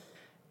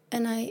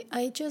 And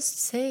I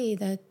just say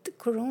that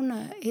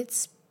Corona,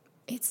 it's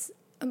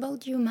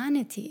about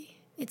humanity.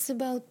 It's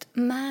about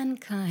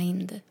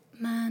mankind,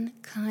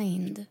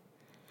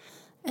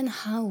 and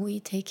how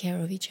we take care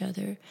of each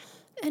other.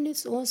 And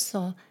it's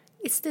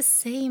the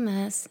same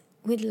as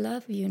with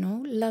love, you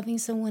know, loving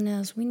someone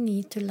else. We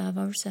need to love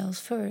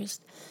ourselves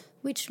first,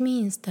 which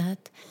means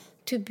that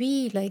to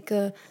be like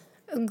a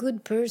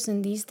good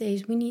person these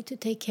days, we need to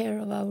take care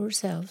of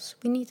ourselves.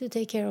 We need to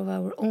take care of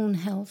our own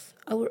health,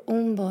 our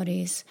own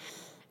bodies.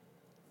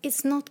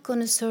 It's not going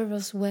to serve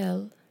us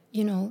well,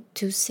 you know,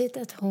 to sit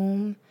at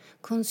home,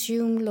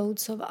 consume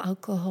loads of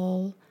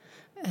alcohol,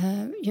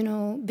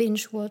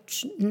 binge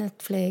watch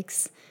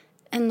Netflix,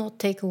 and not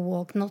take a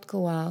walk, not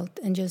go out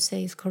and just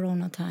say it's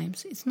Corona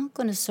times. It's not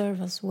going to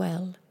serve us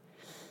well.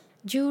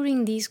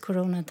 During these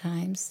Corona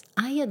times,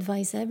 I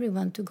advise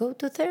everyone to go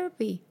to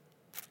therapy.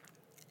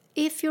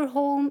 If you're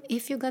home,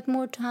 if you got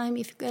more time,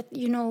 if you got,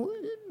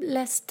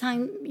 less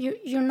time,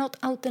 you're not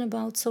out and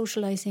about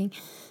socializing,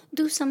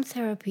 do some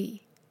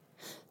therapy.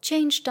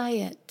 Change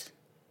diet.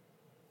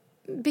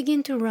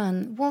 Begin to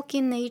run. Walk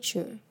in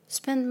nature.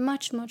 Spend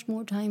much, much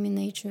more time in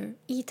nature.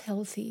 Eat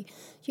healthy.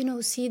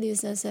 See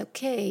this as,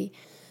 okay,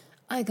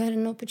 I got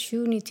an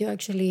opportunity to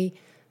actually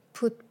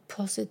put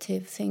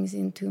positive things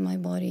into my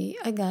body.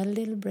 I got a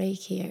little break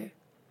here.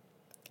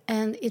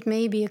 And it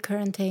may be a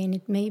quarantine,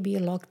 it may be a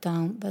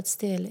lockdown, but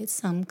still it's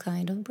some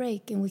kind of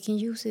break and we can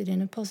use it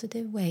in a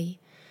positive way.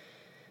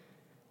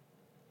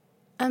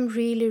 I'm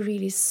really,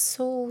 really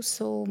so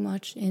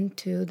much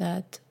into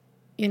that,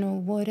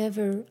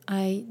 whatever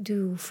I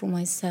do for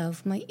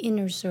myself, my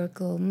inner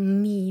circle,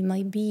 me,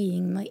 my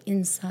being, my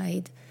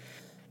inside,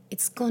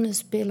 it's gonna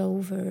spill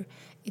over,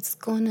 it's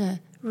gonna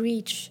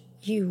reach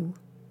you,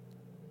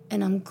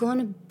 and I'm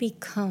gonna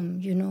become,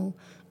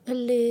 a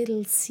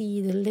little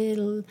seed, a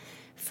little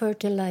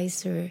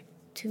fertilizer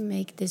to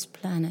make this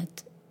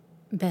planet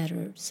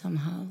better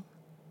somehow.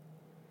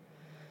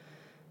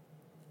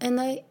 And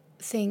I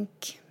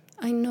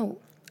know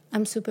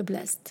I'm super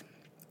blessed.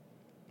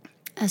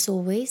 As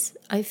always,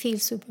 I feel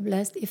super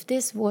blessed. If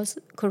this was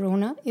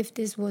Corona, if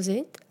this was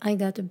it, I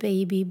got a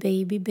baby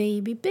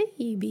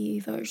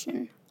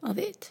version of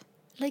it.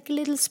 Like a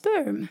little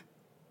sperm,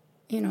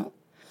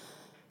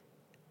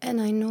 And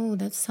I know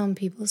that some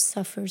people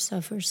suffer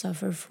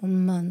for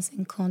months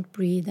and can't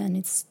breathe, and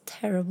it's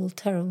terrible,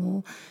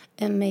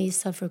 and may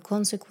suffer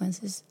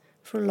consequences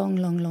for a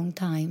long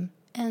time.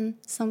 And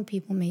some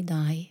people may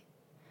die.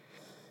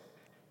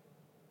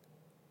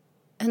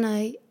 And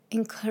I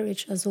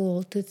encourage us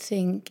all to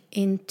think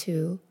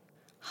into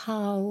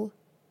how,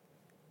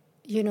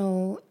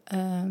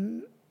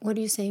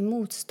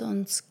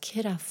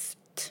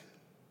 motståndskraft.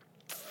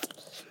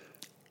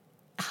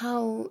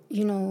 How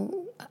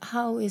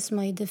is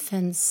my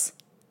defense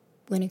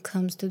when it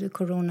comes to the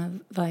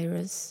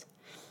coronavirus?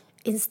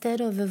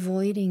 Instead of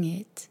avoiding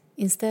it,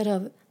 instead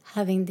of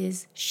having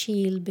this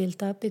shield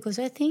built up, because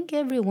I think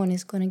everyone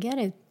is going to get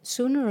it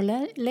sooner or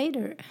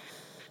later.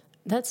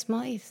 That's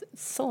my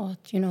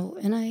thought,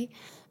 and I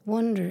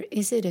wonder,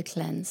 is it a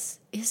cleanse?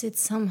 Is it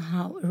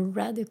somehow a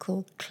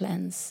radical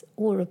cleanse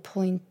or a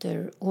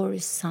pointer or a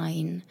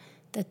sign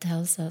that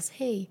tells us,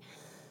 hey,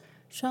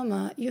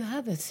 Shama, you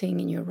have a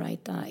thing in your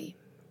right eye,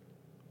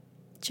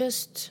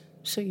 just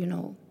so you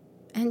know,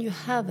 and you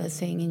have a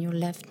thing in your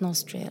left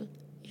nostril,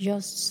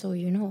 just so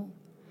you know.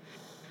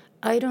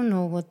 I don't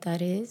know what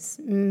that is,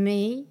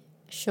 may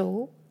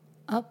show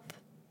up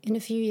in a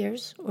few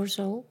years or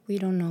so, we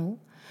don't know.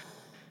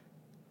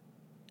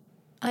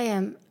 I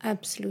have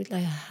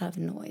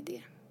no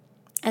idea.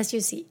 As you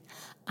see,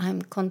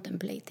 I'm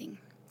contemplating.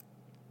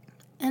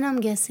 And I'm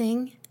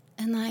guessing,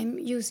 and I'm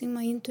using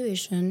my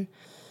intuition,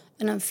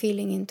 and I'm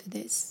feeling into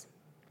this.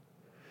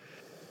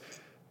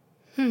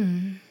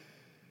 I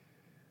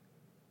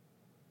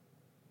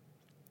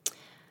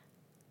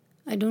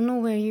don't know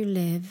where you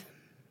live.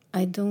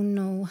 I don't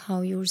know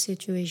how your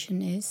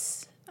situation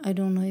is. I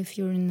don't know if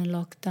you're in a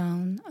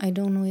lockdown. I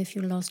don't know if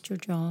you lost your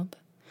job.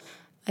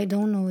 I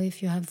don't know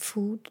if you have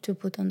food to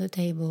put on the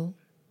table.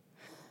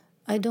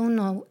 I don't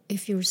know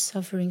if you're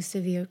suffering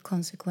severe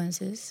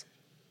consequences.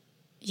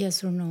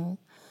 Yes or no.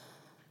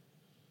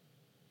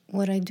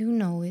 what I do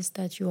know is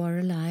that you are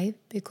alive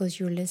because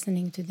you're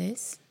listening to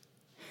this.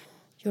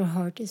 Your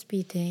heart is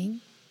beating.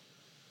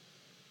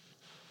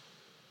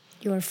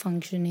 You are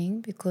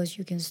functioning because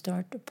you can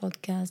start a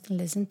podcast and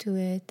listen to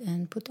it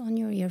and put on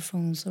your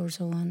earphones or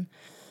so on.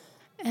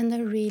 And I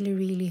really,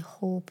 really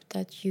hope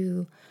that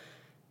you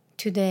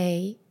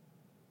today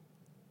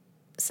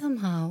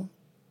somehow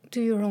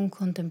do your own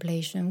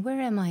contemplation.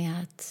 Where am I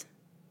at?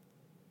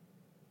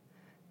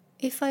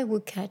 If I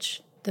would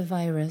catch the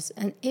virus,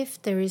 and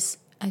if there is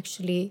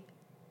actually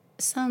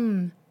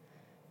something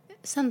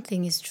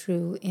is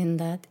true in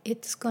that,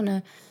 it's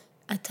gonna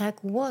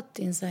attack what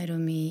inside of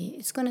me?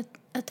 It's gonna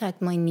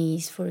attack my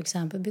knees, for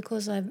example,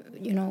 because I've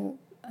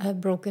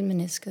broken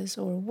meniscus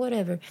or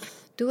whatever.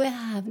 Do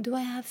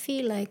I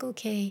feel like,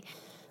 okay,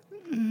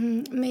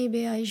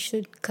 maybe I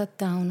should cut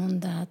down on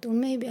that, or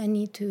maybe I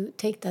need to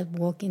take that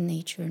walk in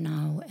nature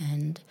now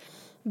and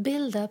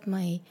build up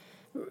my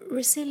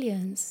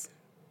resilience,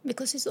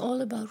 because it's all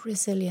about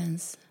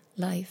resilience,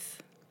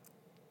 life.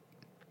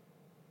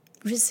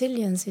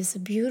 Resilience is a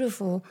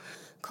beautiful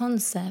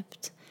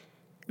concept.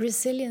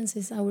 Resilience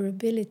is our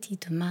ability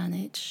to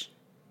manage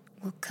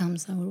what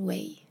comes our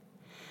way.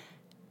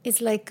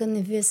 It's like an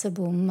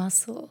invisible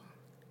muscle.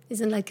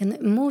 It's like an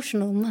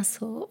emotional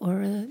muscle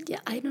or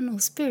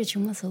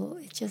spiritual muscle.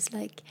 It's just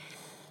like,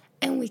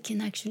 and we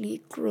can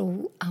actually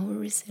grow our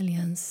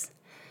resilience,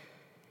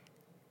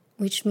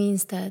 which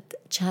means that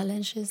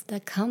challenges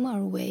that come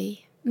our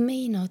way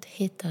may not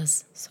hit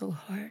us so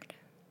hard.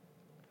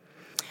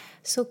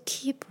 So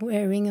keep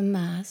wearing a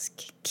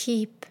mask,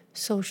 keep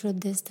social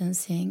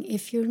distancing.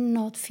 If you're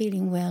not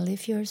feeling well,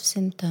 if you have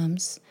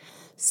symptoms,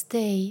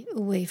 stay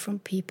away from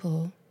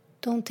people.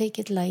 Don't take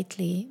it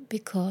lightly,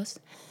 because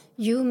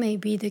you may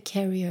be the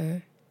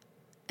carrier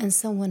and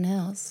someone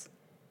else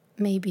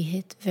may be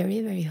hit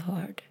very, very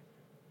hard.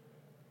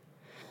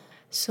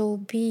 So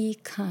be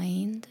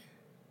kind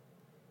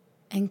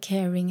and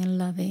caring and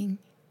loving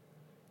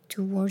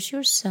towards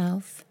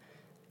yourself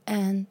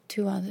and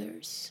to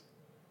others.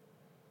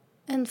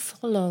 And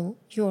follow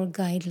your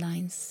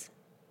guidelines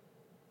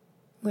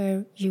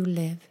where you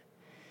live.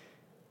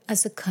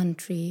 As a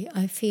country,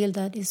 I feel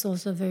that it's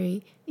also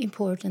very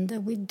important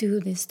that we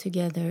do this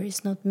together.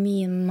 It's not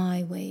me and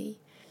my way.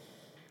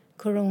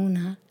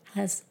 Corona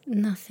has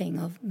nothing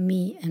of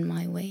me and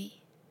my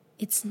way.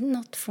 It's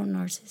not for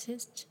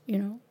narcissists,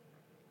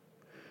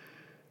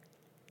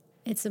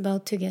 It's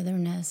about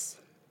togetherness.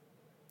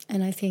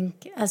 And I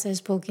think, as I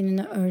spoke in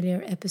an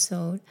earlier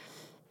episode,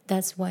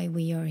 that's why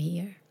we are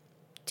here.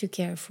 To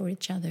care for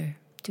each other,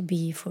 to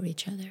be for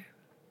each other.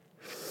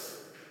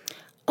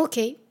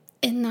 Okay,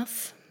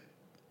 enough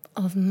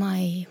of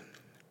my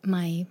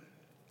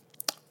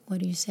what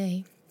do you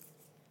say?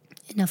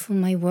 Enough of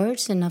my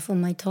words, enough of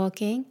my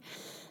talking.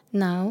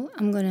 Now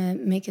I'm gonna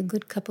make a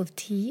good cup of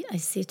tea. I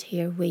sit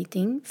here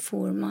waiting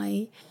for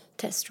my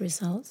test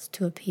results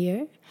to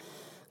appear.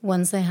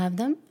 Once I have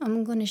them,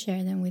 I'm gonna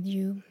share them with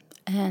you.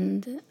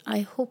 And I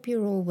hope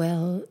you're all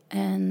well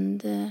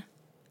and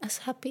as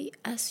happy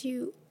as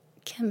you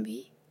can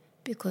be,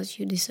 because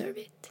you deserve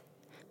it.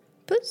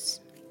 Puss!